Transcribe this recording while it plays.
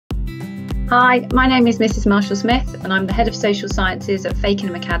Hi, my name is Mrs. Marshall-Smith and I'm the Head of Social Sciences at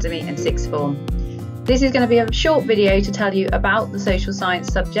Fakenham Academy in Sixth Form. This is going to be a short video to tell you about the social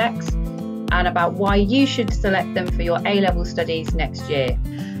science subjects and about why you should select them for your A-level studies next year.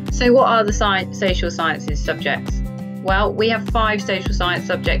 So what are the social sciences subjects? Well, we have 5 social science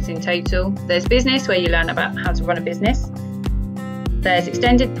subjects in total. There's business, where you learn about how to run a business. There's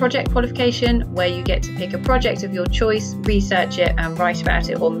extended project qualification, where you get to pick a project of your choice, research it and write about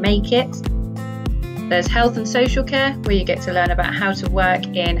it or make it. There's health and social care, where you get to learn about how to work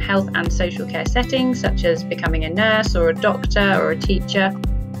in health and social care settings, such as becoming a nurse or a doctor or a teacher.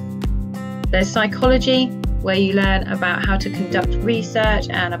 There's psychology, where you learn about how to conduct research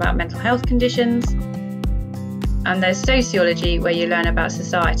and about mental health conditions. And there's sociology, where you learn about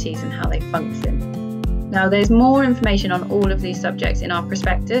societies and how they function. Now, there's more information on all of these subjects in our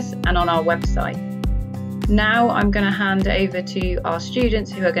prospectus and on our website. Now I'm going to hand over to our students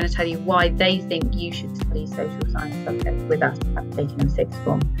who are going to tell you why they think you should study social science subjects with us at Fakenham Sixth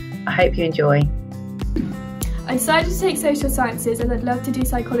Form. I hope you enjoy. I decided to take social sciences as I'd love to do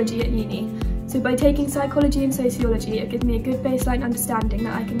psychology at uni. So by taking psychology and sociology, it gives me a good baseline understanding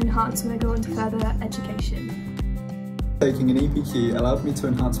that I can enhance when I go on to further education. Taking an EPQ allowed me to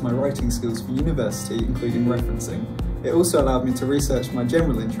enhance my writing skills for university, including referencing. It also allowed me to research my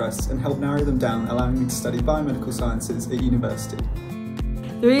general interests and help narrow them down, allowing me to study biomedical sciences at university.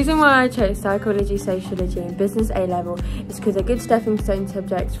 The reason why I chose psychology, sociology and business A-level is because they're good stepping stone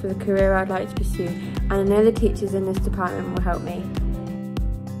subjects for the career I'd like to pursue, and I know the teachers in this department will help me.